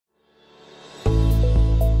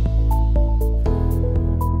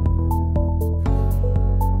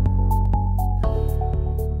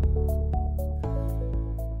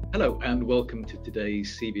Hello and welcome to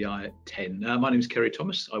today's CBI at 10. My name is Kerry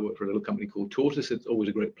Thomas. I work for a little company called Tortoise. It's always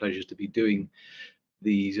a great pleasure to be doing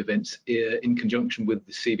these events in conjunction with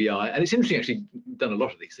the CBI. And it's interesting, actually, done a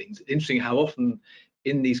lot of these things. Interesting how often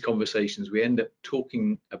in these conversations we end up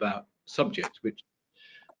talking about subjects which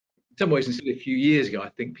in some ways, until a few years ago, I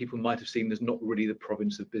think people might have seen as not really the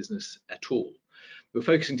province of business at all. We're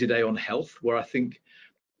focusing today on health, where I think,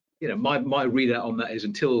 my readout on that is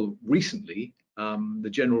until recently, the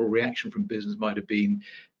general reaction from business might have been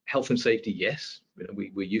health and safety, yes,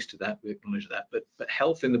 we're used to that, we acknowledge that, but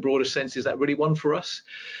health in the broader sense, is that really one for us?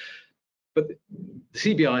 But the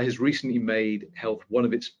CBI has recently made health one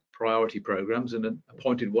of its priority programs and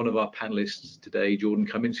appointed one of our panelists today, Jordan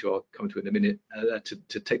Cummins, who I'll come to in a minute,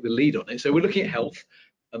 to take the lead on it. So we're looking at health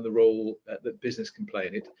and the role that business can play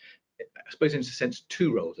in it. I suppose in a sense,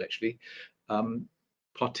 two roles actually.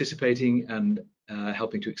 Participating and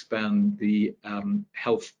helping to expand the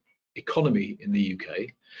health economy in the UK,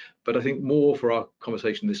 but I think more for our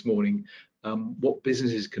conversation this morning, what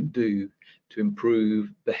businesses can do to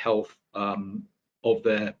improve the health of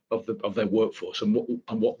their workforce and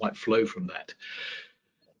what might flow from that.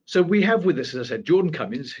 So we have with us, as I said, Jordan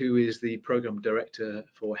Cummins, who is the Programme Director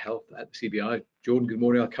for Health at the CBI. Jordan, good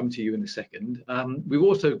morning. I'll come to you in a second. We've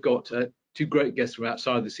also got two great guests from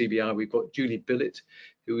outside the CBI. We've got Julie Billett,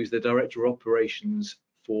 who is the Director of Operations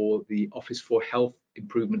for the Office for Health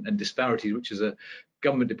Improvement and Disparities, which is a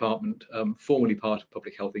government department, formerly part of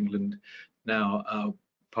Public Health England, now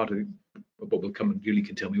part of what will come, and Julie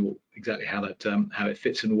can tell me exactly how it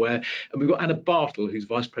fits and where. And we've got Anna Bartle, who's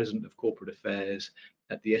Vice President of Corporate Affairs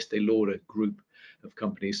at the Estee Lauder Group of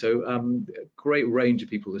companies. So a great range of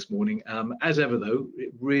people this morning. As ever, though,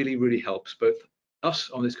 it really helps both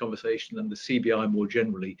us on this conversation and the CBI more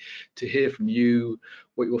generally to hear from you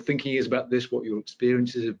what your thinking is about this, what your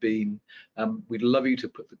experiences have been. We'd love you to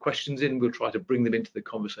put the questions in. We'll try to bring them into the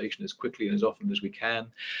conversation as quickly and as often as we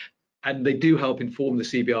can. And they do help inform the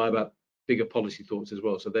CBI about bigger policy thoughts as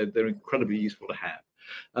well. So they're incredibly useful to have.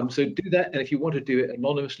 So do that, and if you want to do it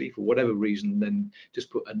anonymously for whatever reason, then just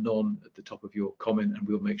put anon at the top of your comment, and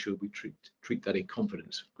we'll make sure we treat that in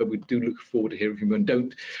confidence. But we do look forward to hearing from you,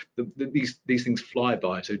 and these things fly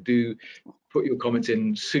by. So do put your comments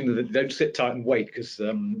in sooner. Don't sit tight and wait, because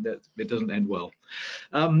it doesn't end well.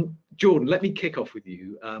 Jordan, let me kick off with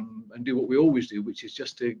you and do what we always do, which is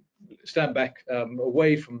just to stand back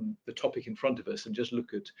away from the topic in front of us and just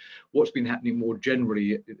look at what's been happening more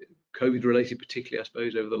generally, COVID related particularly, I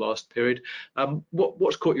suppose, over the last period.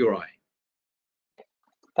 What's caught your eye?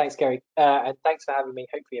 Thanks, Gary, and thanks for having me.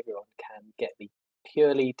 Hopefully everyone can get me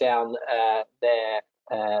purely down their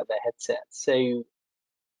headset. So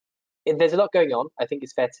there's a lot going on, I think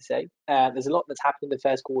it's fair to say. There's a lot that's happened in the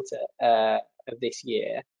first quarter of this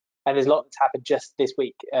year, and there's a lot that's happened just this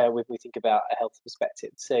week when we think about a health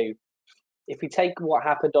perspective. So if we take what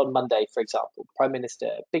happened on Monday, for example, the Prime Minister,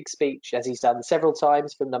 big speech, as he's done several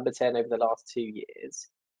times from Number 10 over the last 2 years.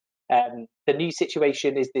 The new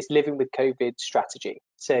situation is this living with COVID strategy.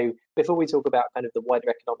 So before we talk about kind of the wider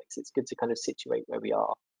economics, it's good to kind of situate where we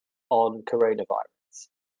are on coronavirus.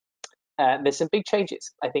 There's some big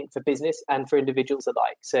changes, I think, for business and for individuals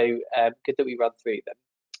alike. So good that we run through them.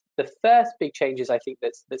 The first big changes I think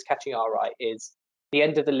that's catching our eye is the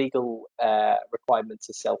end of the legal requirement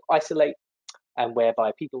to self-isolate, and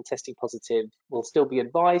whereby people testing positive will still be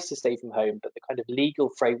advised to stay from home, but the kind of legal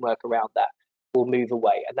framework around that will move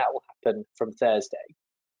away, and that will happen from Thursday.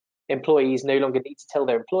 Employees no longer need to tell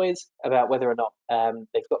their employers about whether or not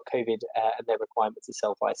they've got COVID and their requirement to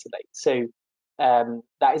self-isolate. So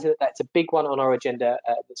that's a big one on our agenda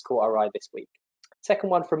that's caught our eye this week.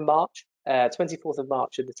 Second one from March, 24th of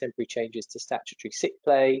March, are the temporary changes to statutory sick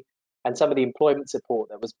pay, and some of the employment support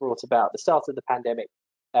that was brought about at the start of the pandemic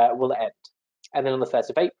will end. And then on the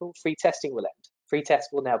 1st of April, free testing will end. Free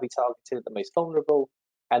tests will now be targeted at the most vulnerable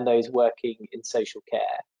and those working in social care.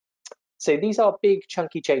 So these are big,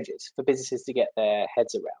 chunky changes for businesses to get their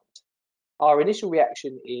heads around. Our initial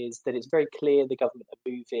reaction is that it's very clear the government are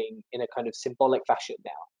moving in a kind of symbolic fashion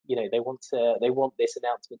now. They want this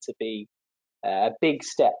announcement to be a big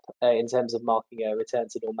step in terms of marking a return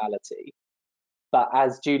to normality. But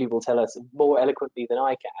as Julie will tell us more eloquently than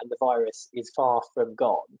I can, the virus is far from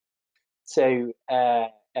gone. So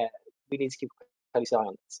we need to keep a close eye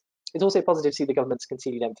on this. It's also positive to see the government's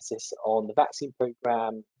continued emphasis on the vaccine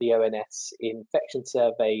programme, the ONS infection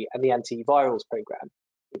survey, and the antivirals programme,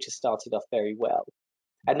 which has started off very well.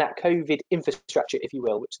 And that COVID infrastructure, if you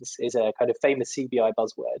will, which is a kind of famous CBI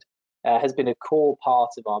buzzword, has been a core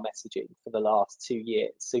part of our messaging for the last 2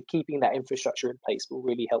 years. So keeping that infrastructure in place will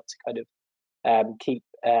really help to kind of keep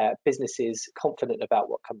businesses confident about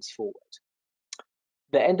what comes forward.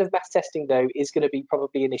 The end of mass testing, though, is going to be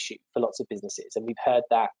probably an issue for lots of businesses, and we've heard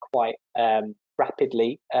that quite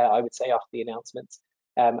rapidly, I would say, after the announcements,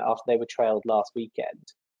 after they were trailed last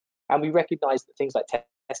weekend. And we recognise that things like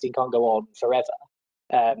testing can't go on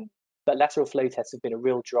forever, but lateral flow tests have been a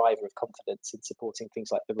real driver of confidence in supporting things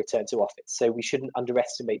like the return to office. So we shouldn't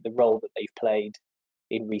underestimate the role that they've played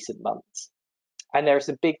in recent months. And there are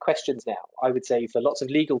some big questions now, I would say, for lots of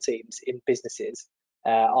legal teams in businesses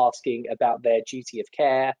asking about their duty of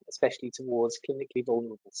care, especially towards clinically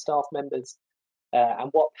vulnerable staff members, and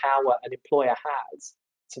what power an employer has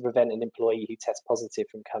to prevent an employee who tests positive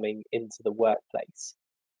from coming into the workplace.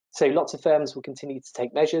 So lots of firms will continue to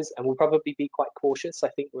take measures and will probably be quite cautious, I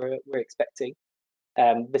think we're expecting.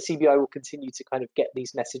 The CBI will continue to kind of get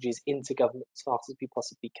these messages into government as fast as we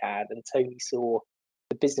possibly can. And Tony saw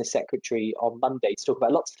the business secretary on Monday to talk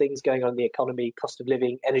about lots of things going on in the economy, cost of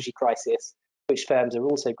living, energy crisis, which firms are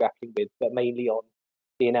also grappling with, but mainly on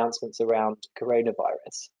the announcements around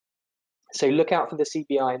coronavirus. So look out for the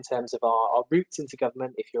CBI in terms of our routes into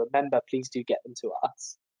government. If you're a member, please do get them to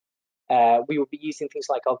us. We will be using things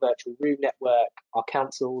like our virtual room network, our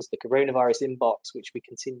councils, the coronavirus inbox, which we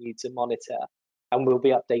continue to monitor, and we'll be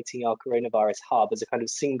updating our coronavirus hub as a kind of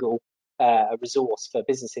single resource for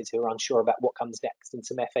businesses who are unsure about what comes next, and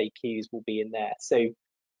some FAQs will be in there. So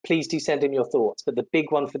please do send in your thoughts. But the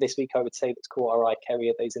big one for this week, I would say, that's caught our eye, Kerry,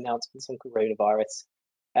 are those announcements on coronavirus.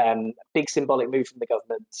 Big symbolic move from the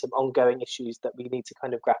government, some ongoing issues that we need to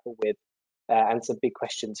kind of grapple with, and some big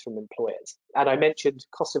questions from employers. And I mentioned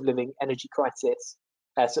cost of living, energy crisis,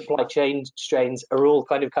 supply chain strains are all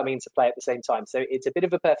kind of coming into play at the same time. So it's a bit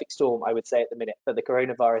of a perfect storm, I would say, at the minute. But the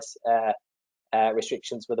coronavirus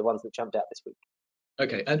restrictions were the ones that jumped out this week.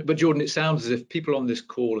 Okay, but Jordan, it sounds as if people on this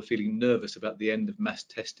call are feeling nervous about the end of mass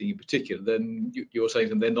testing in particular. Then you're saying to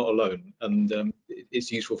them they're not alone, and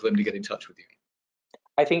it's useful for them to get in touch with you.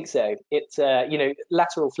 I think so. It's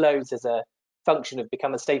lateral flows as a function have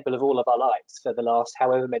become a staple of all of our lives for the last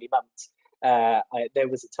however many months. There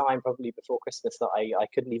was a time probably before Christmas that I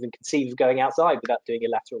couldn't even conceive of going outside without doing a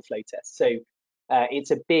lateral flow test. So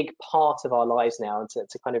it's a big part of our lives now, and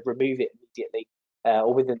to kind of remove it immediately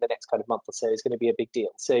or within the next kind of month or so is going to be a big deal.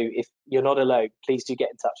 So if you're not alone, please do get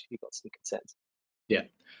in touch if you've got some concerns. Yeah.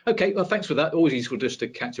 Okay. Well, thanks for that. Always useful just to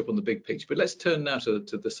catch up on the big picture. But let's turn now to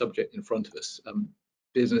the subject in front of us.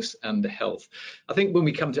 Business and health. I think when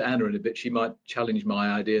we come to Anna in a bit, she might challenge my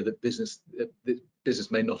idea that business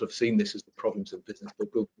may not have seen this as the problems of business, but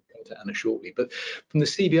we'll come to Anna shortly. But from the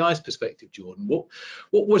CBI's perspective, Jordan, what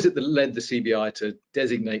was it that led the CBI to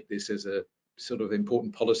designate this as a sort of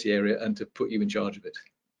important policy area and to put you in charge of it?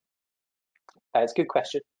 It's a good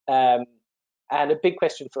question. And a big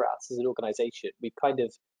question for us as an organisation. We've kind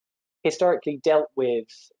of historically dealt with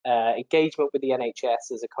engagement with the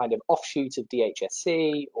NHS as a kind of offshoot of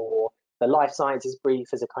DHSC, or the life sciences brief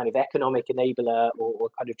as a kind of economic enabler or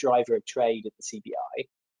kind of driver of trade at the CBI.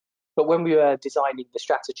 But when we were designing the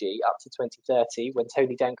strategy up to 2030, when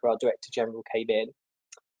Tony Danker, our Director General, came in,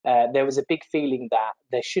 there was a big feeling that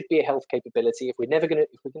there should be a health capability. If we're not going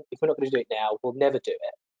to do it now, we'll never do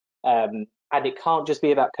it. And it can't just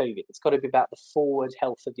be about COVID. It's got to be about the forward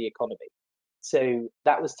health of the economy. So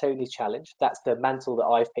that was Tony's challenge. That's the mantle that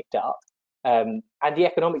I've picked up. And the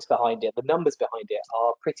economics behind it, the numbers behind it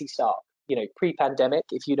are pretty stark. Pre-pandemic,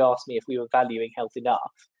 if you'd asked me if we were valuing health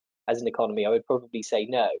enough as an economy, I would probably say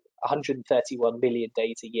no. 131 million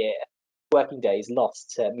days a year, working days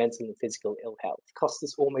lost to mental and physical ill health, costs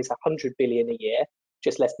us almost 100 billion a year,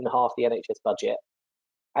 just less than half the NHS budget.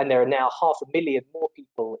 And there are now 500,000 more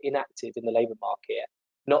people inactive in the labour market,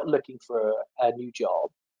 not looking for a new job,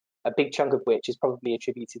 a big chunk of which is probably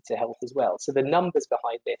attributed to health as well. So the numbers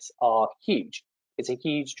behind this are huge. It's a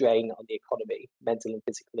huge drain on the economy, mental and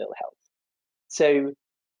physical ill health. So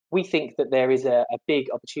we think that there is a big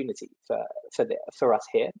opportunity for us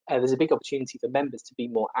here. There's a big opportunity for members to be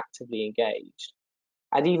more actively engaged.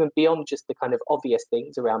 And even beyond just the kind of obvious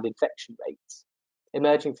things around infection rates,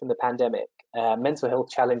 emerging from the pandemic, mental health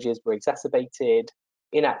challenges were exacerbated,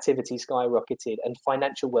 inactivity skyrocketed, and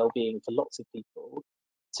financial well-being for lots of people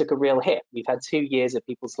took a real hit. We've had 2 years of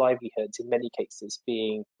people's livelihoods in many cases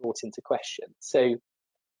being brought into question. So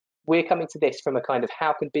we're coming to this from a kind of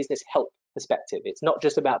how can business help perspective. It's not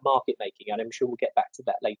just about market making, and I'm sure we'll get back to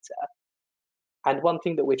that later. And one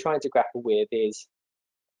thing that we're trying to grapple with is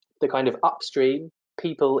the kind of upstream,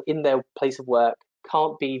 people in their place of work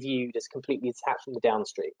can't be viewed as completely detached from the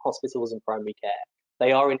downstream, hospitals and primary care.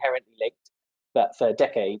 They are inherently linked, but for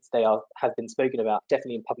decades they have been spoken about,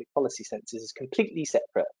 definitely in public policy senses, as completely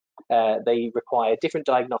separate They require different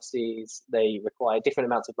diagnoses. They require different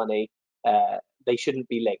amounts of money. They shouldn't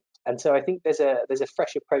be linked. And so I think there's a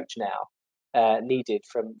fresh approach now needed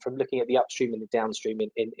from looking at the upstream and the downstream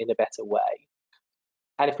in a better way.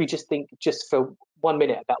 And if we just think just for 1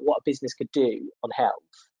 minute about what a business could do on health,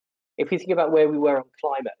 if we think about where we were on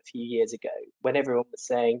climate a few years ago, when everyone was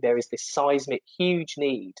saying there is this seismic, huge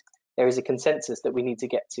need, there is a consensus that we need to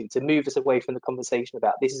get to move us away from the conversation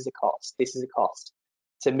about this is a cost,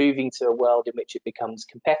 to moving to a world in which it becomes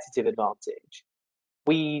competitive advantage.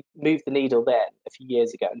 We moved the needle then a few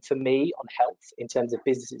years ago. And for me, on health, in terms of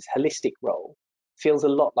business's holistic role, feels a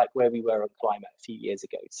lot like where we were on climate a few years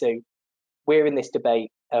ago. So we're in this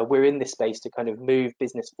debate, we're in this space to kind of move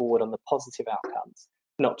business forward on the positive outcomes,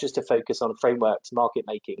 not just to focus on frameworks, market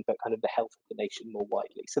making, but kind of the health of the nation more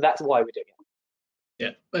widely. So that's why we're doing it.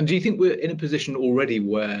 Yeah. And do you think we're in a position already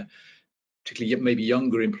where particularly maybe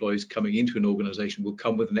younger employees coming into an organization will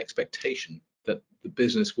come with an expectation that the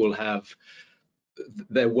business will have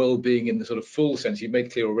their well-being in the sort of full sense? You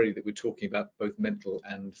made clear already that we're talking about both mental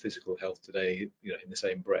and physical health today, in the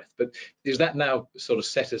same breath. But is that now sort of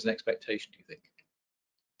set as an expectation, do you think?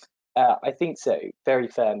 I think so, very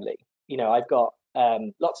firmly. I've got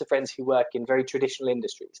lots of friends who work in very traditional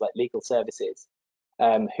industries like legal services,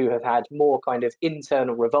 who have had more kind of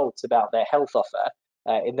internal revolt about their health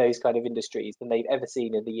offer in those kind of industries than they've ever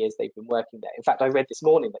seen in the years they've been working there. In fact, I read this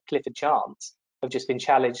morning that Clifford Chance have just been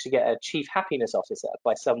challenged to get a chief happiness officer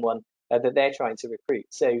by someone that they're trying to recruit.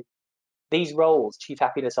 So these roles, chief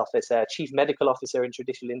happiness officer, chief medical officer in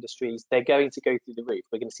traditional industries, they're going to go through the roof.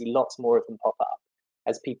 We're going to see lots more of them pop up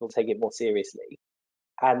as people take it more seriously.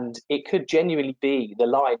 And it could genuinely be the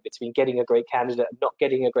line between getting a great candidate and not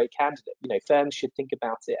getting a great candidate. Firms should think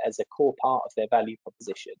about it as a core part of their value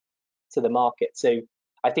proposition to the market. So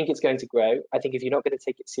I think it's going to grow. I think if you're not going to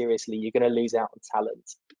take it seriously, you're going to lose out on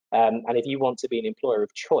talent. And if you want to be an employer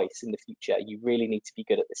of choice in the future, you really need to be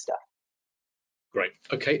good at this stuff. Great.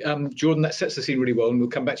 Okay, Jordan, that sets the scene really well, and we'll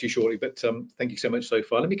come back to you shortly. But thank you so much so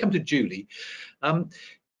far. Let me come to Julie.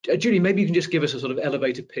 Julie, maybe you can just give us a sort of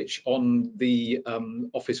elevator pitch on the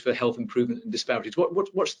Office for Health Improvement and Disparities.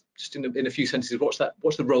 What's just in a few sentences?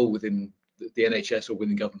 What's the role within the NHS or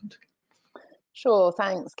within government? Sure,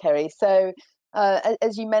 thanks, Kerry. So,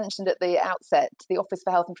 as you mentioned at the outset, the Office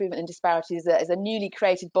for Health Improvement and Disparities is a newly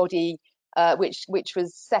created body which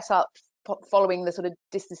was set up following the sort of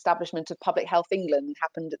disestablishment of Public Health England,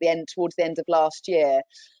 happened towards the end of last year.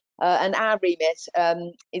 And our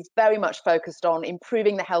remit is very much focused on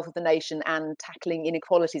improving the health of the nation and tackling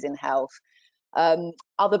inequalities in health.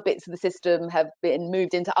 Other bits of the system have been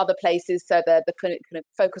moved into other places, so the kind of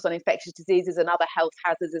focus on infectious diseases and other health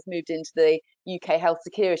hazards has moved into the UK Health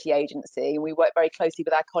Security Agency, and we work very closely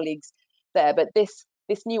with our colleagues there. But this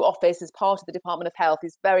new office, as part of the Department of Health,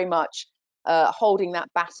 is very much holding that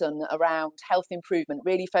baton around health improvement,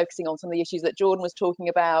 really focusing on some of the issues that Jordan was talking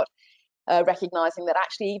about. Recognising that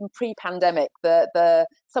actually even pre-pandemic,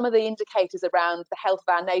 some of the indicators around the health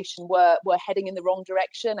of our nation were heading in the wrong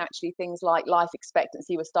direction. Actually, things like life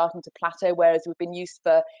expectancy were starting to plateau, whereas we've been used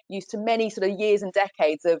to many sort of years and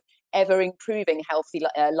decades of ever improving healthy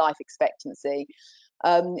life expectancy,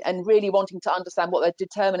 and really wanting to understand what the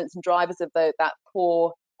determinants and drivers of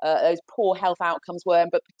those poor health outcomes were,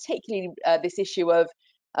 but particularly this issue of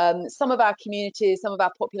some of our communities, some of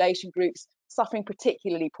our population groups suffering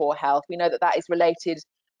particularly poor health. We know that is related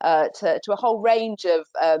to a whole range of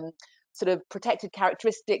sort of protected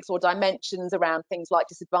characteristics or dimensions around things like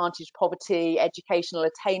disadvantage, poverty, educational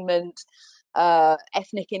attainment,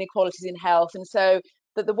 ethnic inequalities in health. And so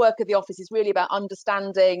that the work of the office is really about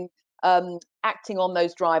understanding, acting on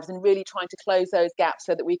those drivers and really trying to close those gaps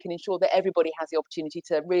so that we can ensure that everybody has the opportunity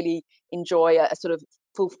to really enjoy a sort of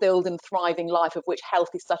fulfilled and thriving life, of which health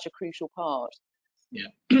is such a crucial part. Yeah,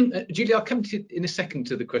 Julie, I'll come to you in a second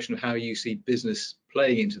to the question of how you see business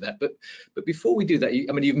playing into that. But before we do that,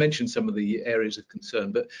 you've mentioned some of the areas of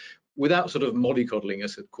concern, but without sort of mollycoddling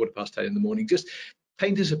us at 10:15 in the morning, just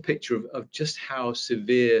paint us a picture of just how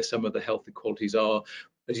severe some of the health inequalities are,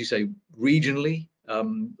 as you say, regionally,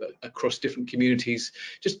 across different communities.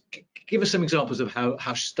 Just give us some examples of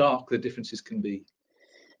how stark the differences can be.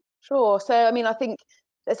 Sure. So, I think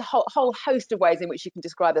there's a whole host of ways in which you can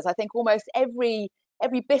describe this. I think almost every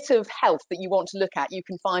bit of health that you want to look at, you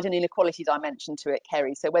can find an inequality dimension to it,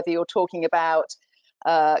 Kerry. So whether you're talking about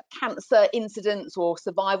cancer incidence or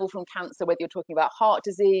survival from cancer, whether you're talking about heart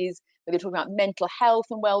disease, whether you're talking about mental health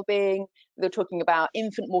and well-being, whether you're talking about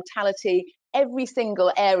infant mortality, every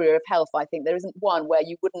single area of health, I think there isn't one where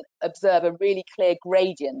you wouldn't observe a really clear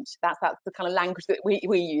gradient. That's the kind of language that we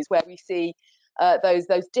use, where we see those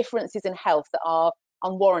differences in health that are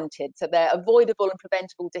unwarranted. So they're avoidable and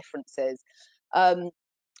preventable differences.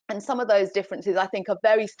 And some of those differences, I think, are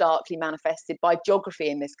very starkly manifested by geography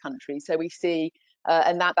in this country. So we see,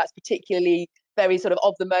 and that's particularly very sort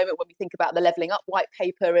of the moment when we think about the Levelling Up white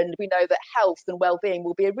paper, and we know that health and well-being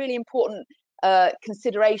will be a really important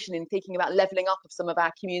consideration in thinking about levelling up of some of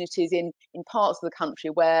our communities in parts of the country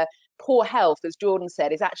where poor health, as Jordan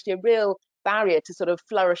said, is actually a real barrier to sort of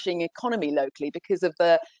flourishing economy locally, because of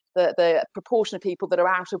the proportion of people that are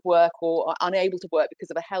out of work or are unable to work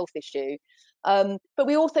because of a health issue. But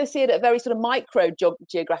we also see it at a very sort of micro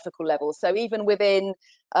geographical level. So even within,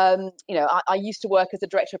 you know, I used to work as a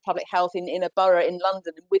director of public health in a borough in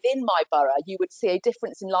London, and within my borough, you would see a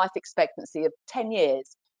difference in life expectancy of 10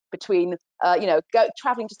 years between, you know,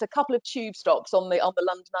 travelling just a couple of tube stops on the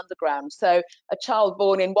London Underground. So a child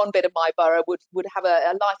born in one bit of my borough would have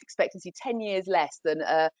a life expectancy 10 years less than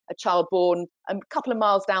a child born a couple of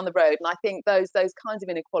miles down the road. And I think those kinds of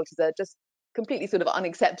inequalities are just completely sort of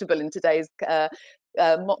unacceptable in today's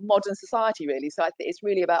modern society, really. So I think it's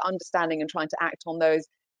really about understanding and trying to act on those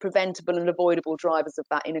preventable and avoidable drivers of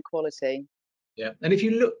that inequality. Yeah, and if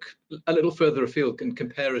you look a little further afield and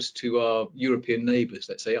compare us to our European neighbours,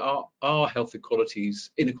 let's say, are health inequalities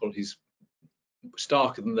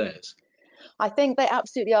starker than theirs? I think they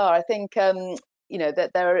absolutely are. I think you know,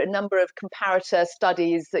 that there are a number of comparator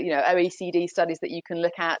studies, that, you know, OECD studies that you can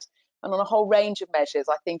look at, and on a whole range of measures.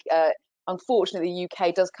 I think unfortunately the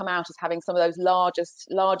UK does come out as having some of those largest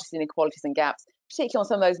inequalities and gaps, particularly on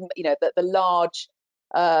some of those, you know, the large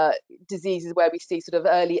diseases where we see sort of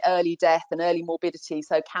early death and early morbidity.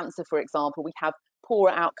 So cancer, for example, we have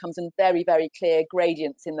poorer outcomes and very, very clear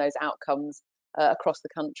gradients in those outcomes across the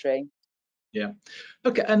country. Yeah.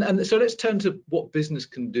 Okay. And so let's turn to what business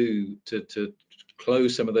can do to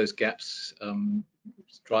close some of those gaps,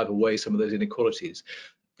 drive away some of those inequalities.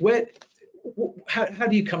 How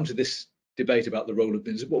do you come to this debate about the role of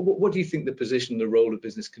business? What do you think the position, the role of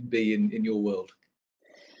business can be in your world?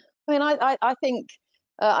 I mean, I think,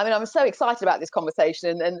 I mean, I'm so excited about this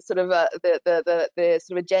conversation and sort of the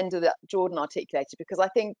sort of agenda that Jordan articulated, because I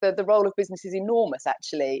think the role of business is enormous,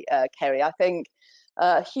 actually, Kerry. I think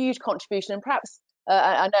a huge contribution, and perhaps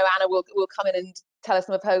I know Anna will come in and tell us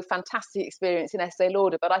some of her fantastic experience in Estee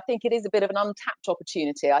Lauder, but I think it is a bit of an untapped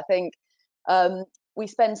opportunity. I think we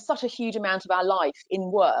spend such a huge amount of our life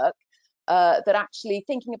in work, that actually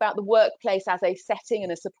thinking about the workplace as a setting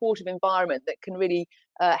and a supportive environment that can really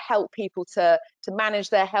help people to manage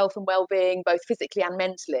their health and well-being, both physically and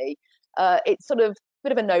mentally, it's sort of a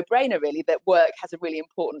bit of a no-brainer, really, that work has a really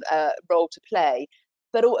important role to play.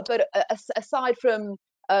 But aside from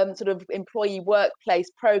sort of employee workplace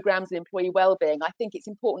programs and employee well-being, I think it's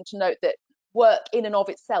important to note that work in and of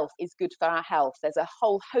itself is good for our health. There's a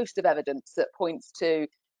whole host of evidence that points to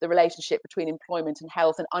the relationship between employment and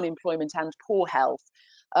health, and unemployment and poor health.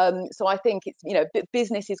 So I think it's, you know,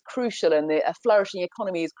 business is crucial, and a flourishing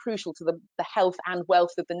economy is crucial to the health and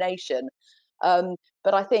wealth of the nation.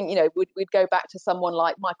 But I think, you know, we'd go back to someone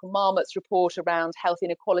like Michael Marmot's report around health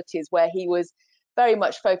inequalities, where he was very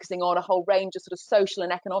much focusing on a whole range of sort of social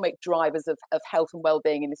and economic drivers of health and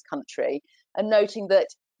well-being in this country, and noting that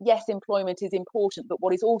yes, employment is important, but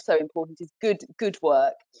what is also important is good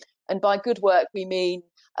work. And by good work, we mean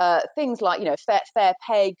things like, you know, fair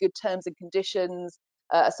pay, good terms and conditions,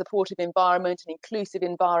 a supportive environment, an inclusive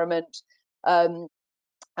environment, you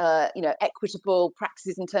know, equitable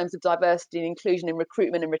practices in terms of diversity and inclusion in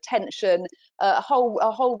recruitment and retention, a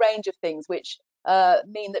whole range of things which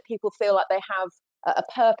mean that people feel like they have a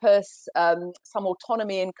purpose, some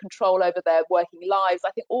autonomy and control over their working lives.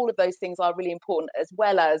 I think all of those things are really important, as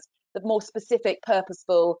well as the more specific,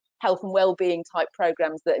 purposeful health and well-being type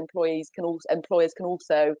programs that employers can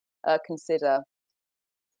also consider.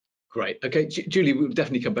 Great. Okay, Julie, we'll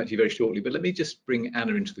definitely come back to you very shortly, but let me just bring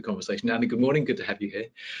Anna into the conversation. Anna, good morning. Good to have you here.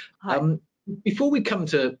 Hi. Before we come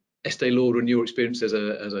to Estee Lauder and your experience as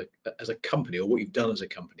a company, or what you've done as a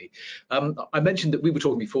company, I mentioned that we were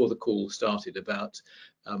talking before the call started about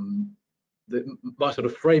my sort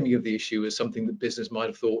of framing of the issue as something that business might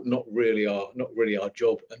have thought not really our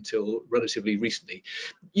job until relatively recently.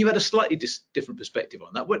 You had a slightly different perspective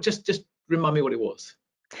on that. Just remind me what it was.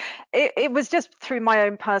 It was just through my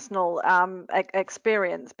own personal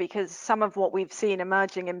experience, because some of what we've seen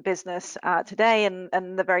emerging in business today,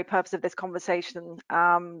 and the very purpose of this conversation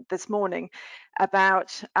this morning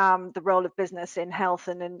about the role of business in health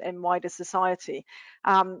and in wider society,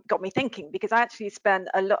 got me thinking, because I actually spent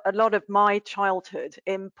a lot of my childhood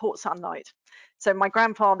in Port Sunlight. So my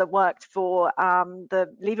grandfather worked for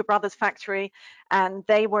the Lever Brothers factory, and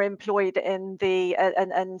they were employed in the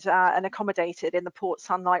and accommodated in the Port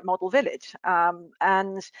Sunlight Model Village.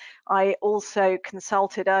 And I also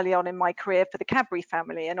consulted early on in my career for the Cadbury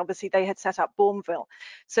family, and obviously they had set up Bourneville.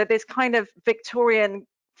 So this kind of Victorian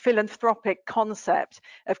philanthropic concept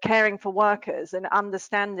of caring for workers and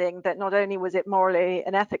understanding that not only was it morally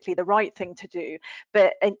and ethically the right thing to do,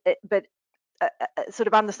 but sort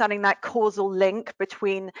of understanding that causal link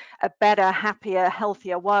between a better, happier,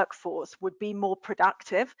 healthier workforce would be more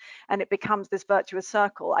productive, and it becomes this virtuous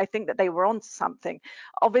circle. I think that they were onto something.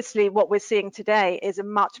 Obviously, what we're seeing today is a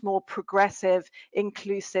much more progressive,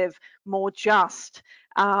 inclusive, more just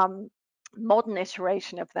modern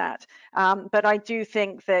iteration of that, but I do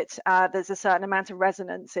think that there's a certain amount of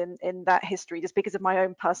resonance in that history, just because of my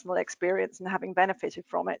own personal experience and having benefited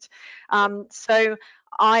from it. So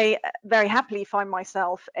I very happily find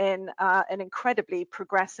myself in an incredibly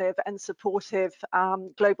progressive and supportive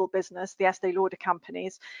global business, the Estée Lauder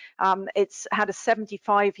companies. It's had a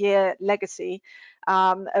 75-year legacy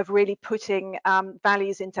of really putting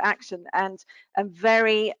values into action, and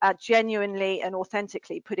very genuinely and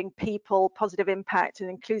authentically putting people, positive impact,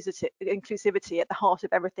 and inclusivity at the heart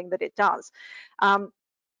of everything that it does.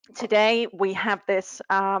 Today, we have this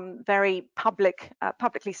very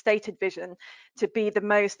publicly stated vision to be the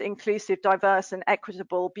most inclusive, diverse, and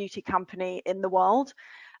equitable beauty company in the world.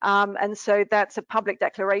 And so that's a public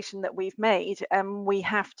declaration that we've made, and we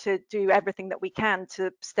have to do everything that we can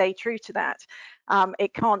to stay true to that.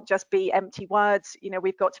 It can't just be empty words. You know,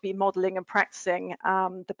 we've got to be modeling and practicing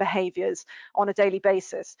the behaviors on a daily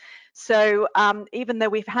basis. So even though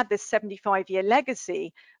we've had this 75-year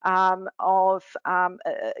legacy of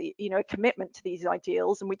you know, a commitment to these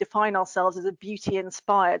ideals, and we define ourselves as a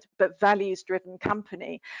beauty-inspired but values-driven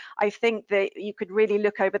company, I think that you could really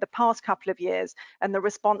look over the past couple of years and the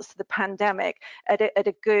response to the pandemic at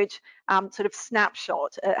a good sort of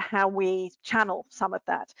snapshot at how we channel some of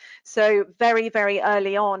that. So very, very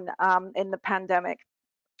early on in the pandemic,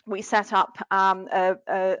 we set up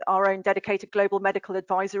our own dedicated global medical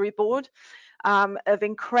advisory board of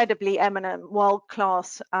incredibly eminent,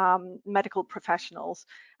 world-class medical professionals,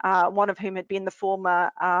 one of whom had been the former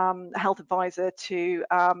health advisor to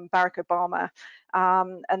Barack Obama,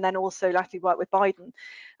 and then lately worked with Biden,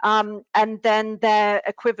 and then their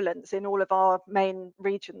equivalents in all of our main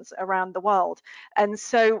regions around the world. And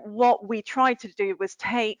so what we tried to do was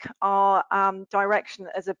take our direction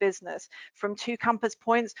as a business from two compass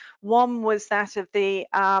points. One was that of the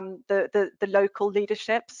local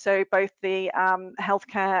leadership, so both the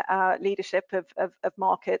healthcare leadership of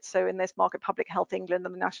markets, so in this market, Public Health England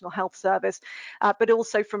and the National Health Service, but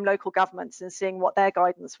also from local governments and seeing what their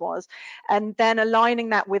guidance was, and then aligning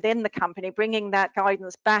that within the company, bringing that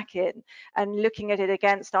guidance back in and looking at it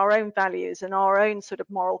against our own values and our own sort of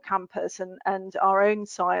moral compass and our own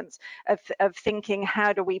science of thinking,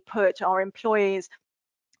 how do we put our employees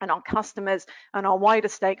and our customers and our wider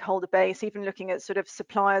stakeholder base, even looking at sort of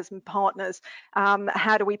suppliers and partners,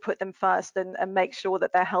 how do we put them first and make sure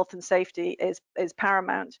that their health and safety is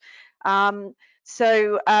paramount.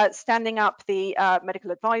 So standing up the medical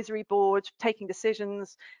advisory board, taking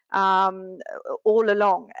decisions all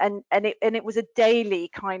along, and it was a daily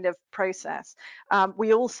kind of process.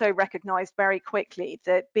 We also recognized very quickly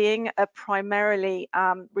that being a primarily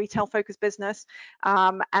retail focused business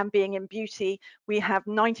and being in beauty, we have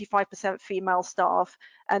 95% female staff,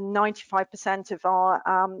 and 95% of our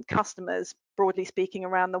customers, broadly speaking,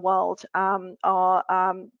 around the world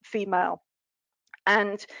are female.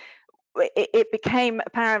 And it became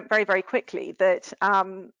apparent very, very quickly that,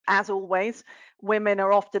 as always, women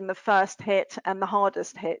are often the first hit and the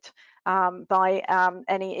hardest hit by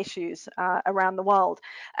any issues around the world.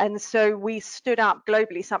 And so we stood up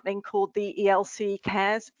globally something called the ELC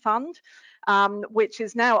Cares Fund, which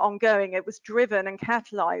is now ongoing. It was driven and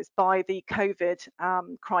catalyzed by the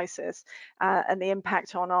COVID crisis and the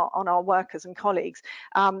impact on our workers and colleagues.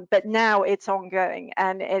 But now it's ongoing,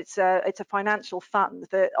 and it's a financial fund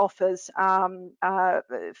that offers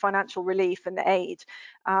financial relief and aid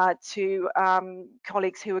to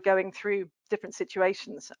colleagues who are going through different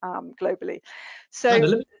situations globally. So Anna,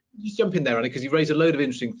 let me just jump in there, Anna, because you raised a load of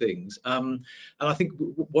interesting things. And I think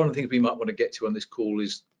one of the things we might want to get to on this call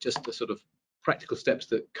is just the sort of practical steps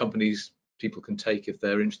that people can take if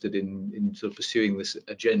they're interested in sort of pursuing this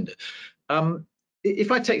agenda.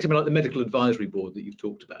 If I take something like the medical advisory board that you've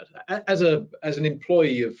talked about, as an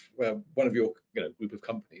employee of one of your group of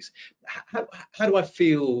companies, how do I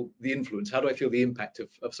feel the influence? How do I feel the impact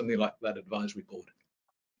of something like that advisory board?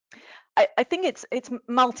 I think it's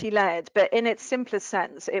multi-layered, but in its simplest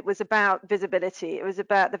sense, it was about visibility. It was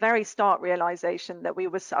about the very start realization that we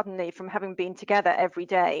were suddenly, from having been together every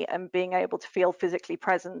day and being able to feel physically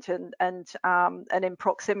present and in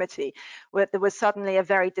proximity, where there was suddenly a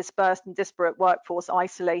very dispersed and disparate workforce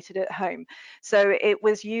isolated at home. So it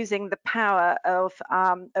was using the power of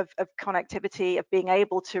connectivity, of being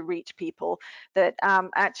able to reach people, that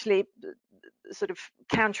actually sort of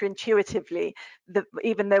counterintuitively,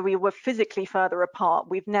 even though we were physically further apart,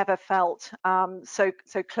 we've never felt so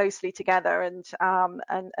closely together and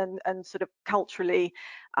sort of culturally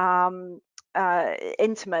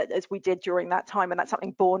intimate as we did during that time. And that's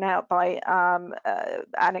something borne out by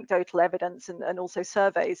anecdotal evidence and also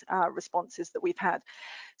surveys responses that we've had.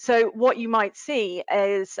 So what you might see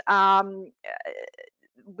is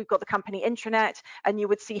we've got the company intranet, and you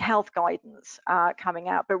would see health guidance coming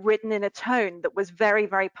out, but written in a tone that was very,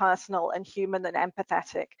 very personal and human and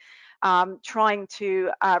empathetic. Trying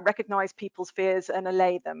to recognize people's fears and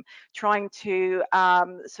allay them, trying to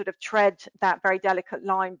sort of tread that very delicate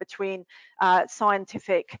line between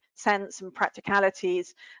scientific sense and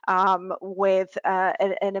practicalities with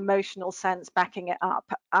an emotional sense backing it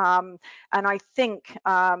up. And I think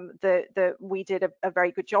that we did a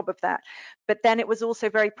very good job of that. But then it was also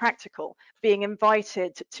very practical, being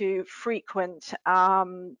invited to frequent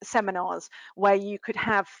seminars where you could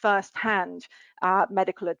have first-hand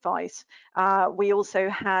medical advice. We also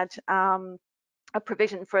had a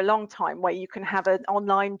provision for a long time where you can have an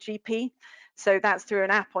online GP. So that's through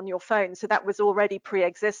an app on your phone. So that was already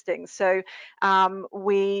pre-existing. So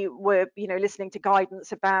we were, listening to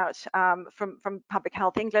guidance about from Public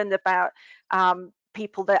Health England about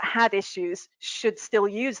people that had issues should still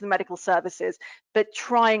use the medical services, but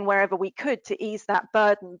trying wherever we could to ease that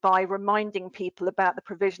burden by reminding people about the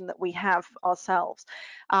provision that we have ourselves.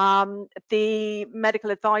 The medical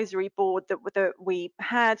advisory board that we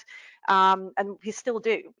had, and we still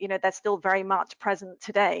do, they're still very much present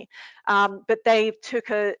today, but they took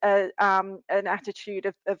an attitude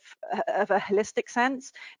of a holistic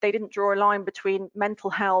sense. They didn't draw a line between mental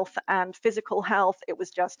health and physical health. It was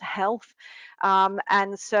just health.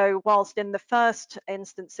 And so whilst in the first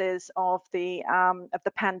instances of the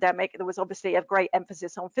pandemic, there was obviously a great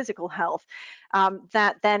emphasis on physical health,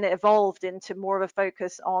 that then evolved into more of a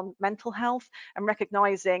focus on mental health and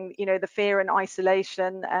recognizing, the fear and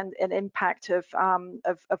isolation and an impact of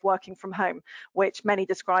working from home, which many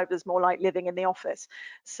describe as more like living in the office.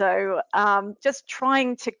 So just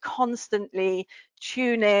trying to constantly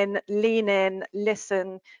tune in, lean in,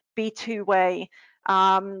 listen, be two-way,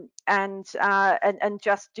 and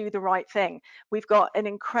just do the right thing. We've got an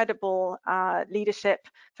incredible leadership.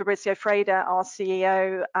 Fabrizio Freda, our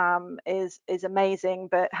CEO, is amazing,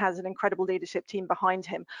 but has an incredible leadership team behind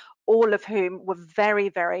him, all of whom were very,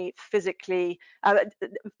 very physically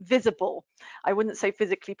visible. I wouldn't say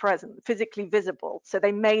physically present, physically visible. So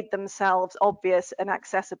they made themselves obvious and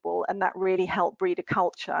accessible, and that really helped breed a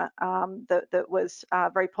culture that was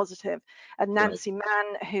very positive. And Nancy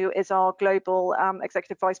Mann, who is our global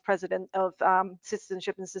executive vice president of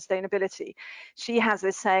citizenship and sustainability, she has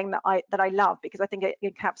this saying that I love, because I think it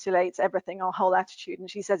encapsulates everything, our whole attitude. And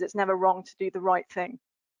she says it's never wrong to do the right thing.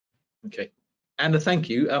 Okay. Anna, thank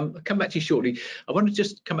you. I'll come back to you shortly. I want to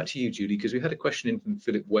just come back to you, Julie, because we had a question in from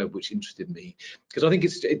Philip Webb, which interested me, because I think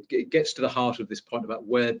it gets to the heart of this point about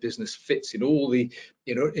where business fits in all the,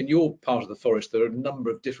 in your part of the forest, there are a number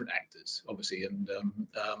of different actors, obviously, and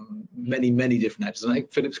many, many different actors. And I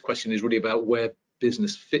think Philip's question is really about where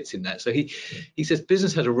business fits in that. So he says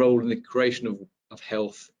business has a role in the creation of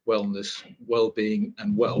health, wellness, well-being,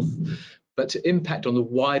 and wealth. But to impact on the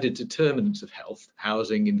wider determinants of health,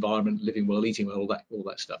 housing, environment, living well, eating well, all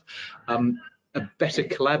that stuff, a better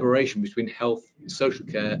collaboration between health, social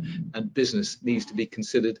care, and business needs to be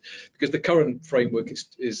considered, because the current framework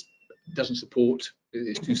doesn't support,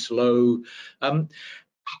 it's too slow.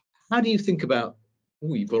 How do you think about?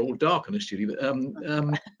 Oh, you've got all dark on us, Julie. But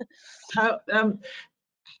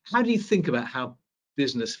how do you think about how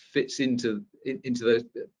business fits into those,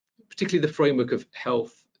 particularly the framework of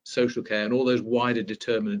health, social care, and all those wider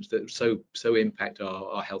determinants that so impact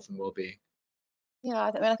our health and well-being?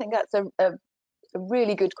 Yeah, I think that's a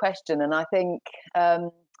really good question, and I think I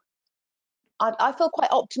feel quite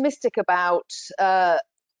optimistic about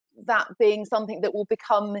that being something that will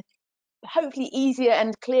become hopefully easier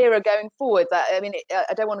and clearer going forward. I mean,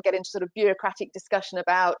 I don't want to get into sort of bureaucratic discussion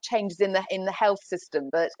about changes in the health system,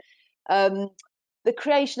 but the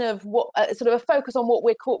creation of what sort of a focus on what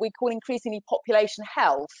we call increasingly population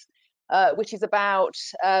health, which is about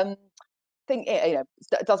it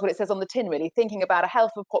does what it says on the tin, really, thinking about a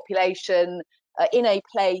health of population, in a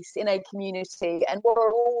place, in a community, and what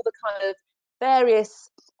are all the kind of various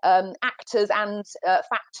actors and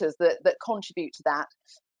factors that contribute to that.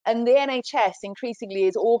 And the NHS increasingly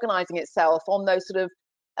is organising itself on those sort of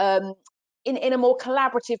in a more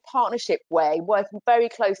collaborative partnership way, working very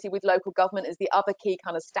closely with local government as the other key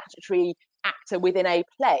kind of statutory actor within a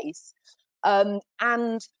place, and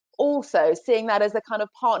also seeing that as a kind of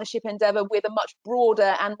partnership endeavour with a much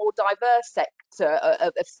broader and more diverse sector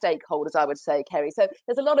of stakeholders, I would say, Kerry. So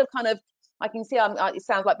there's a lot of kind of, I can see it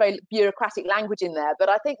sounds like very bureaucratic language in there, but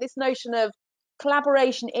I think this notion of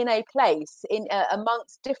collaboration in a place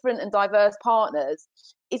amongst different and diverse partners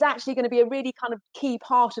is actually going to be a really kind of key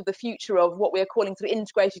part of the future of what we are calling sort of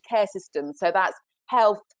integrated care systems. So that's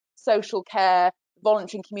health, social care,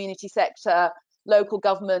 voluntary and community sector, local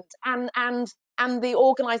government, and the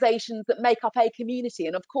organisations that make up a community.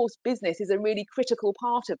 And of course, business is a really critical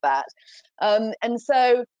part of that. And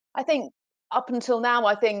so I think up until now,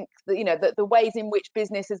 I think that, the ways in which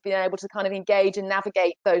business has been able to kind of engage and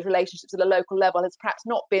navigate those relationships at a local level has perhaps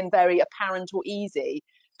not been very apparent or easy.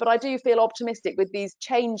 But I do feel optimistic with these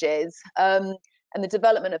changes and the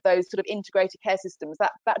development of those sort of integrated care systems.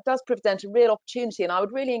 That does present a real opportunity, and I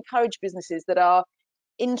would really encourage businesses that are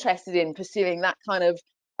interested in pursuing that kind of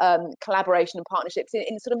collaboration and partnerships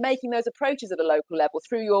in sort of making those approaches at a local level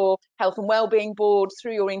through your health and wellbeing boards,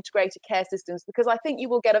 through your integrated care systems, because I think you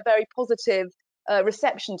will get a very positive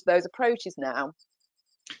reception to those approaches now.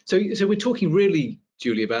 So we're talking really,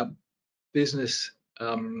 Julie, about business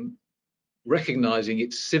recognizing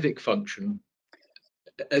its civic function,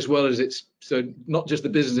 as well as its, so not just the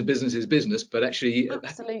business of business is business, but actually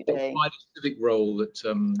absolutely a civic role that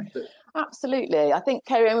absolutely. I think,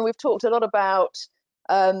 Kerry, I mean, we've talked a lot about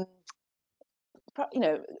perhaps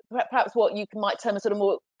what you might term a sort of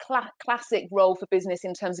more classic role for business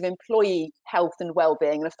in terms of employee health and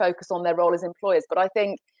well-being and a focus on their role as employers. But I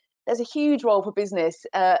think there's a huge role for business,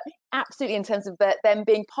 absolutely, in terms of them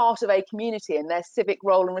being part of a community and their civic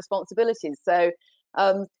role and responsibilities. So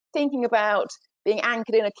thinking about being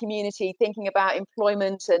anchored in a community, thinking about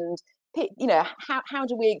employment, and how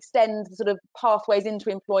do we extend the sort of pathways into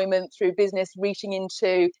employment through business, reaching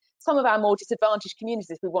into some of our more disadvantaged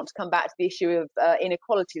communities. We want to come back to the issue of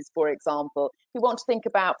inequalities, for example. We want to think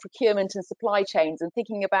about procurement and supply chains and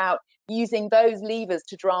thinking about using those levers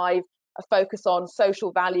to drive a focus on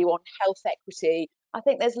social value, on health equity. I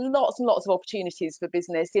think there's lots and lots of opportunities for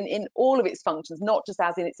business in all of its functions, not just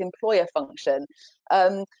as in its employer function.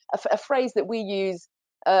 A phrase that we use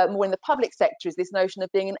more in the public sector is this notion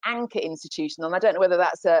of being an anchor institution. And I don't know whether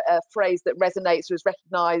that's a phrase that resonates or is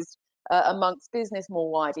recognised amongst business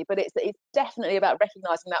more widely, but it's definitely about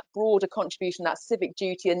recognising that broader contribution, that civic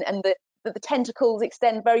duty, and the tentacles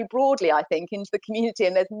extend very broadly, I think, into the community,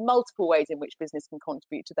 and there's multiple ways in which business can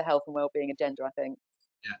contribute to the health and wellbeing agenda, I think.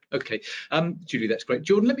 Yeah, okay. Julie, that's great.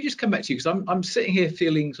 Jordan, let me just come back to you, because I'm sitting here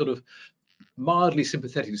feeling sort of mildly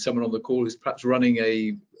sympathetic to someone on the call who's perhaps running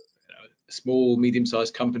a small,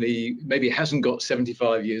 medium-sized company. Maybe it hasn't got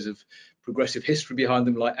 75 years of progressive history behind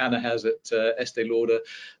them like Anna has at Estee Lauder.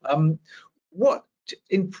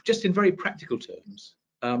 Just in very practical terms,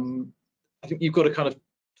 I think you've got a kind of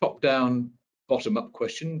top-down, bottom-up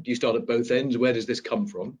question. Do you start at both ends? Where does this come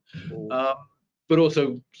from? But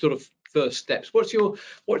also sort of first steps. What's your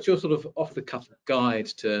sort of off-the-cuff guide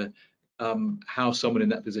to how someone in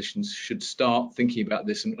that position should start thinking about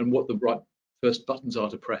this, and what the right first buttons are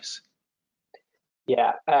to press?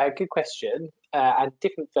 Yeah, good question. And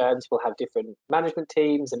different firms will have different management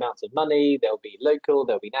teams, amounts of money. There'll be local,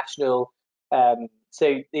 there'll be national.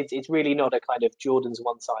 So it's really not a kind of Jordan's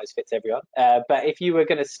one size fits everyone. But if you were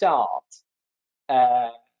going to start,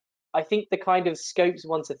 I think the kind of scopes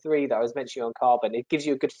 1 to 3 that I was mentioning on carbon, it gives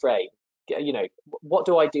you a good frame. What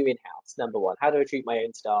do I do in-house? Number one, how do I treat my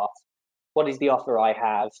own staff? What is the offer I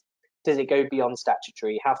have? Does it go beyond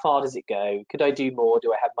statutory? How far does it go? Could I do more?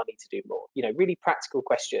 Do I have money to do more? Really practical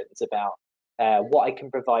questions about what I can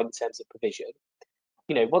provide in terms of provision.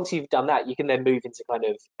 Once you've done that, you can then move into kind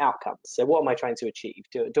of outcomes. So what am I trying to achieve?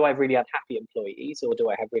 Do I have really unhappy employees, or do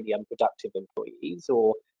I have really unproductive employees?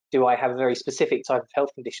 Or do I have a very specific type of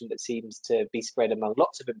health condition that seems to be spread among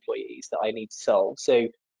lots of employees that I need to solve? So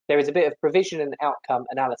there is a bit of provision and outcome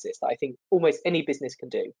analysis that I think almost any business can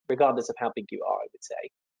do, regardless of how big you are, I would say.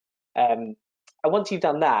 And once you've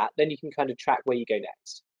done that, then you can kind of track where you go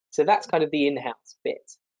next. So that's kind of the in-house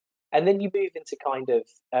bit. And then you move into kind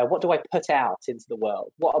of what do I put out into the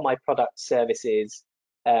world? What are my products, services,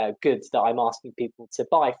 goods that I'm asking people to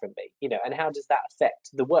buy from me? And how does that affect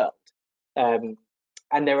the world?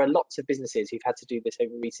 And there are lots of businesses who've had to do this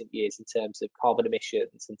over recent years in terms of carbon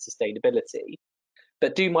emissions and sustainability.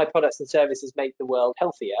 But do my products and services make the world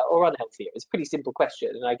healthier or unhealthier? It's a pretty simple question.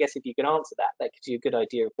 And I guess if you can answer that, that gives you a good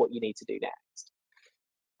idea of what you need to do next.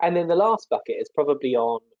 And then the last bucket is probably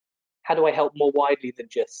on how do I help more widely than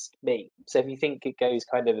just me? So if you think it goes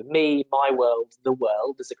kind of me, my world, the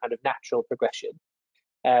world as a kind of natural progression,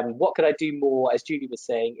 what could I do more, as Julie was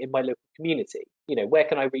saying, in my local community? You know, where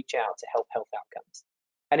can I reach out to help health outcomes?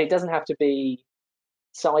 And it doesn't have to be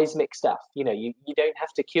seismic stuff. You know, you don't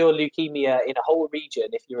have to cure leukemia in a whole region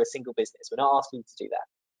if you're a single business. We're not asking you to do that.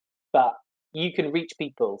 But you can reach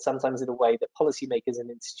people sometimes in a way that policymakers and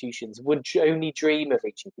institutions would only dream of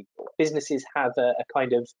reaching people. Businesses have a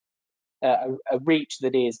kind of a reach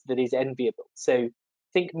that is enviable. So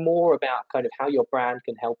think more about kind of how your brand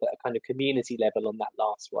can help at a kind of community level on that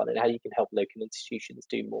last one, and how you can help local institutions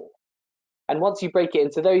do more. And once you break it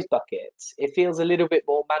into those buckets, it feels a little bit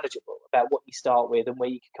more manageable about what you start with and where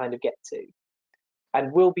you can kind of get to.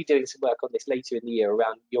 And we'll be doing some work on this later in the year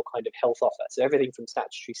around your kind of health offer. So everything from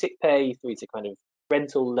statutory sick pay through to kind of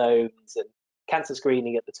rental loans and cancer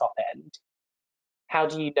screening at the top end. How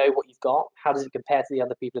do you know what you've got? How does it compare to the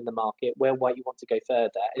other people in the market? Where might you want to go further?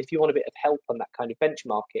 And if you want a bit of help on that kind of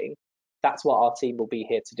benchmarking, that's what our team will be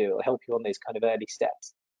here to do. It'll help you on those kind of early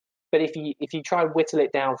steps. But if you try and whittle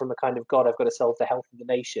it down from a kind of, God, I've got to solve the health of the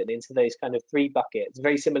nation, into those kind of 3 buckets,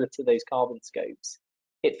 very similar to those carbon scopes,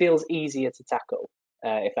 it feels easier to tackle,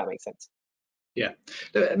 if that makes sense. Yeah.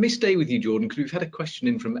 Let me stay with you, Jordan, because we've had a question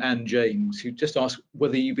in from Anne James, who just asked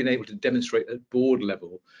whether you've been able to demonstrate at board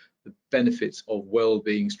level the benefits of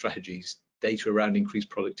well-being strategies, data around increased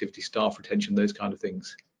productivity, staff retention, those kind of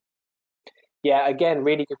things. Yeah, again,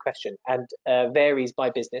 really good question, and varies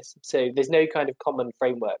by business. So there's no kind of common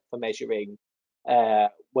framework for measuring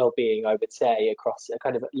well-being, I would say, across a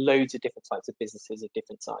kind of loads of different types of businesses of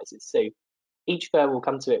different sizes. So each firm will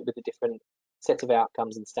come to it with a different set of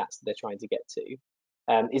outcomes and stats that they're trying to get to,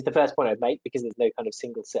 is the first point I'd make, because there's no kind of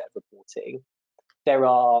single set of reporting. There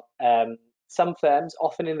are some firms,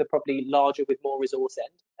 often in the probably larger with more resource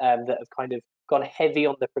end, that have kind of gone heavy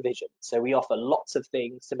on the provision. So we offer lots of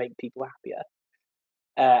things to make people happier.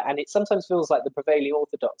 And it sometimes feels like the prevailing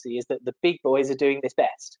orthodoxy is that the big boys are doing this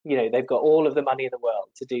best. You know, they've got all of the money in the world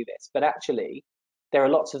to do this. But actually, there are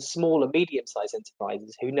lots of small and medium-sized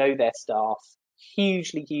enterprises who know their staff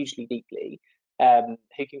hugely, hugely deeply,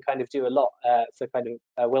 who can kind of do a lot for kind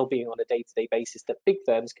of well-being on a day-to-day basis that big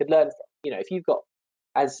firms could learn from. You know, if you've got,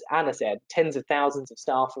 as Anna said, tens of thousands of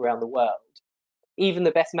staff around the world, even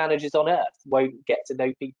the best managers on earth won't get to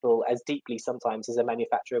know people as deeply sometimes as a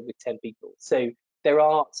manufacturer with 10 people. So there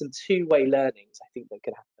are some two-way learnings, I think, that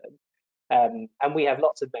can happen. And we have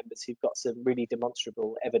lots of members who've got some really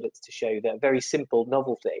demonstrable evidence to show that very simple,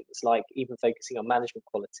 novel things, like even focusing on management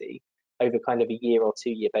quality over kind of a 1 or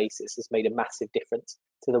 2 year basis, has made a massive difference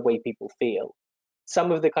to the way people feel.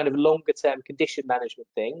 Some of the kind of longer term condition management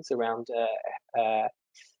things around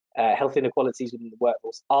health inequalities within the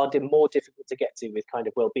workforce are more difficult to get to with kind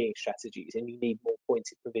of well-being strategies, and you need more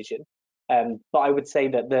pointed provision. But I would say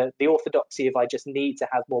that the orthodoxy of I just need to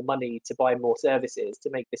have more money to buy more services to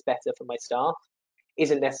make this better for my staff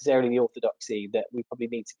isn't necessarily the orthodoxy that we probably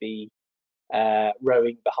need to be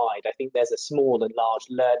rowing behind. I think there's a small and large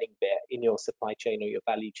learning bit in your supply chain or your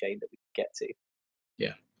value chain that we can get to.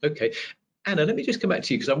 Yeah. Okay. Anna, let me just come back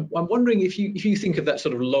to you, because I'm wondering if you think of that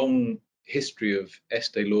sort of long history of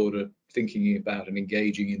Estee Lauder thinking about and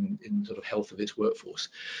engaging in sort of health of its workforce.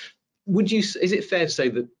 Is it fair to say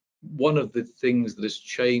that one of the things that has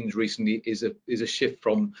changed recently is a shift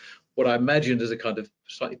from what I imagined as a kind of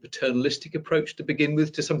slightly paternalistic approach to begin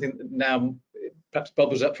with to something that now perhaps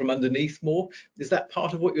bubbles up from underneath more? Is that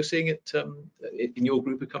part of what you're seeing in your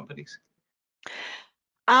group of companies?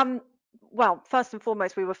 Well, first and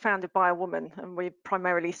foremost, we were founded by a woman, and we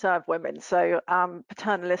primarily serve women. So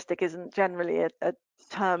paternalistic isn't generally a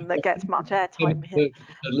term that gets much airtime here.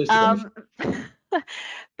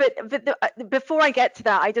 But before I get to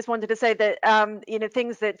that, I just wanted to say that you know,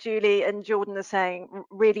 things that Julie and Jordan are saying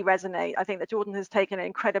really resonate. I think that Jordan has taken an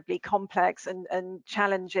incredibly complex and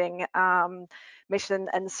challenging mission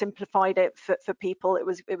and simplified it for people. It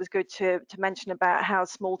was good to mention about how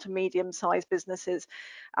small to medium-sized businesses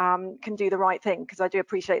can do the right thing, because I do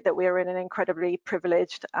appreciate that we're in an incredibly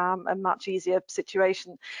privileged and much easier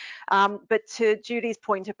situation. But to Julie's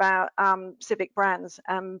point about civic brands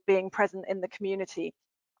being present in the community,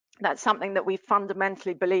 That's something that we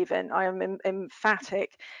fundamentally believe in. I am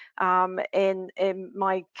emphatic in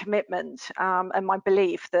my commitment and my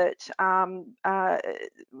belief that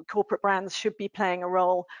corporate brands should be playing a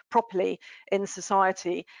role properly in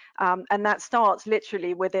society, and that starts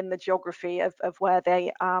literally within the geography of where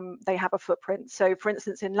they have a footprint. So, for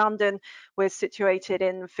instance, in London, we're situated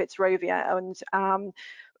in Fitzrovia, and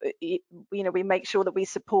we make sure that we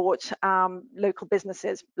support local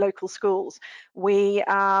businesses, local schools. We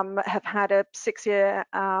have had a 6-year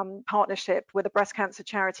partnership with a breast cancer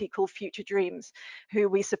charity called Future Dreams, who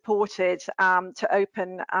we supported to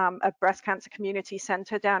open a breast cancer community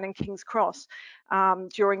centre down in King's Cross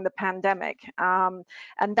during the pandemic.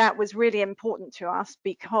 And that was really important to us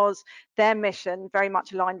because their mission very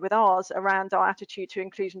much aligned with ours around our attitude to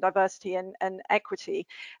inclusion, diversity and equity,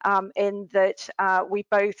 in that we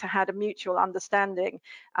both had a mutual understanding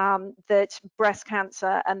that breast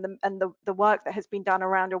cancer and the work that has been done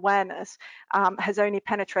around awareness has only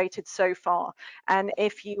penetrated so far. And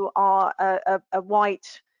if you are a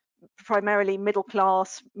white, primarily middle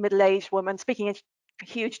class, middle-aged woman, speaking in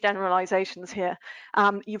huge generalizations here,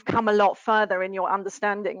 you've come a lot further in your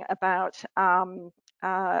understanding about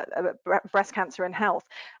breast cancer and health.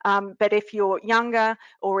 But if you're younger,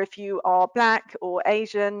 or if you are Black or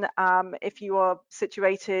Asian, if you are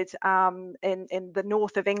situated in the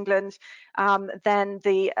north of England, then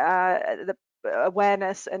the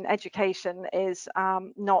awareness and education is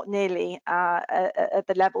not nearly at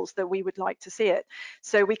the levels that we would like to see it.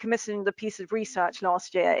 So we commissioned a piece of research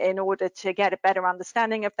last year in order to get a better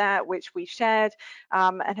understanding of that, which we shared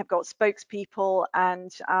and have got spokespeople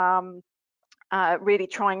and really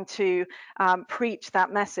trying to preach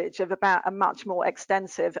that message of about a much more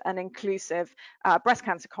extensive and inclusive breast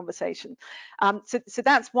cancer conversation. So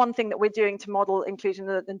that's one thing that we're doing to model inclusion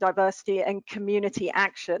and diversity and community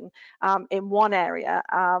action in one area.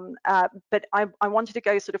 But I wanted to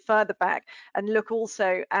go sort of further back and look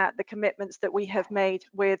also at the commitments that we have made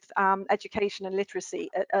with education and literacy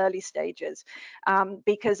at early stages,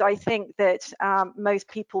 because I think that most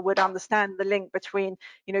people would understand the link between,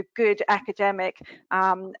 good academic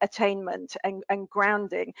attainment and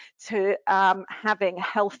grounding to having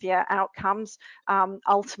healthier outcomes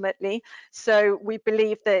ultimately. So we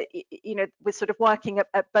believe that we're sort of working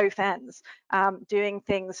at both ends, doing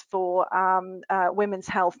things for women's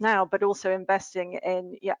health now, but also investing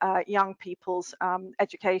in young people's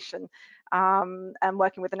education and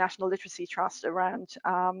working with the National Literacy Trust around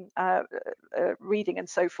reading and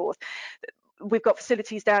so forth. We've got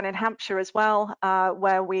facilities down in Hampshire as well,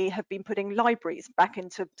 where we have been putting libraries back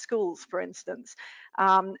into schools, for instance.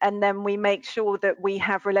 And then we make sure that we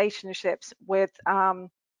have relationships with the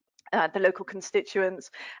local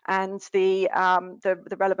constituents and the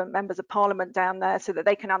relevant members of parliament down there, so that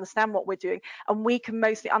they can understand what we're doing, and we can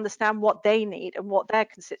mostly understand what they need and what their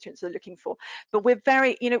constituents are looking for. But we're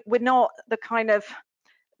very, we're not the kind of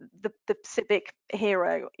the civic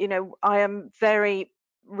hero. I am very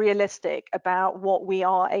realistic about what we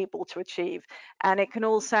are able to achieve, and it can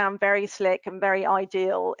all sound very slick and very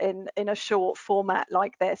ideal in a short format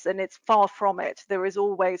like this, and it's far from it. There is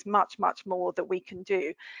always much more that we can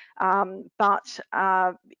do, but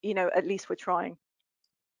at least we're trying.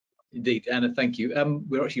 Indeed, Anna, thank you.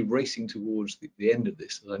 We're actually racing towards the end of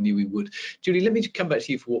this, as I knew we would. Julie, let me come back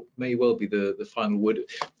to you for what may well be the final word.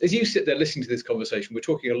 As you sit there listening to this conversation, we're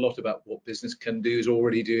talking a lot about what business can do, is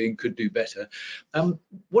already doing, could do better.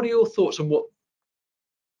 What are your thoughts on what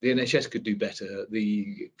the NHS could do better,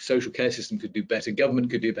 the social care system could do better, government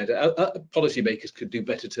could do better, policymakers could do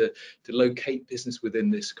better to locate business within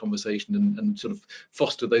this conversation and sort of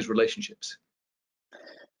foster those relationships?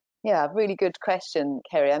 Yeah, really good question,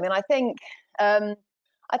 Kerry. I mean, I think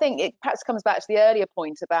it perhaps comes back to the earlier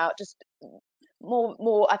point about just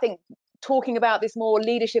more. I think talking about this, more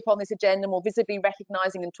leadership on this agenda, more visibly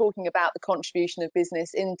recognising and talking about the contribution of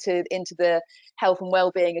business into the health and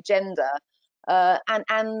well-being agenda,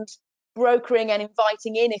 and brokering and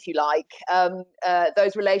inviting in, if you like,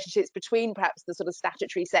 those relationships between perhaps the sort of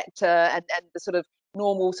statutory sector and the sort of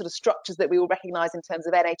normal sort of structures that we will recognise in terms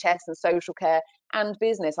of NHS and social care and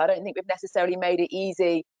business. I don't think we've necessarily made it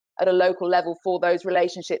easy at a local level for those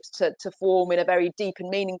relationships to form in a very deep and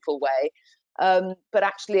meaningful way. But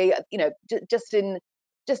actually, just in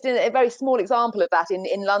a very small example of that,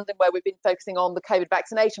 in London, where we've been focusing on the COVID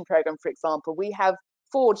vaccination programme, for example, we have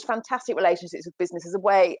forged fantastic relationships with business as a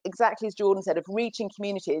way, exactly as Jordan said, of reaching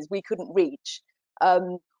communities we couldn't reach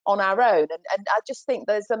on our own. And I just think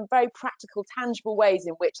there's some very practical, tangible ways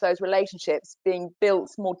in which those relationships being built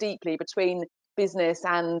more deeply between business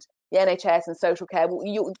and the NHS and social care,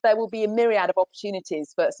 there will be a myriad of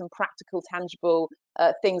opportunities for some practical, tangible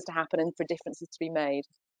things to happen and for differences to be made.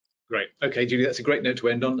 Great. Okay, Julie, that's a great note to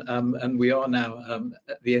end on. And we are now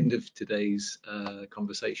at the end of today's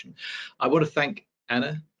conversation. I want to thank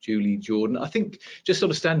Anna, Julie, Jordan. I think just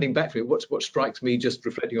sort of standing back from it, what strikes me, just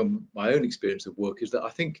reflecting on my own experience of work, is that I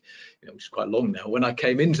think, which is quite long now, when I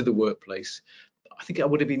came into the workplace, I think I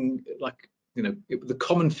would have been like, the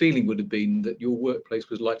common feeling would have been that your workplace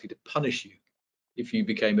was likely to punish you if you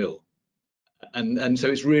became ill. And so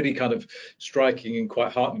it's really kind of striking and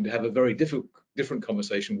quite heartening to have a very different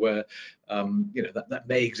conversation where that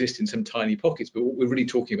may exist in some tiny pockets, but what we're really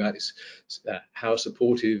talking about is how a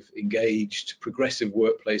supportive, engaged, progressive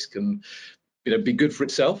workplace can be good for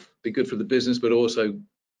itself, be good for the business, but also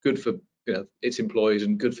good for its employees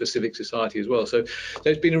and good for civic society as well. So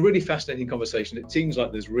it's been a really fascinating conversation. It seems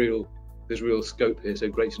like there's real scope here, so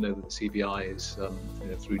great to know that the CBI is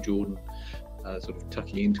through Jordan sort of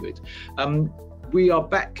tucking into it. We are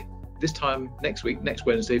back this time next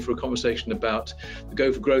Wednesday, for a conversation about the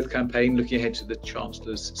Go for Growth campaign, looking ahead to the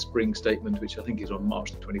Chancellor's spring statement, which I think is on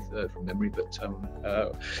March the 23rd from memory, but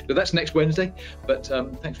that's next Wednesday. But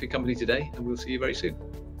thanks for your company today, and we'll see you very soon.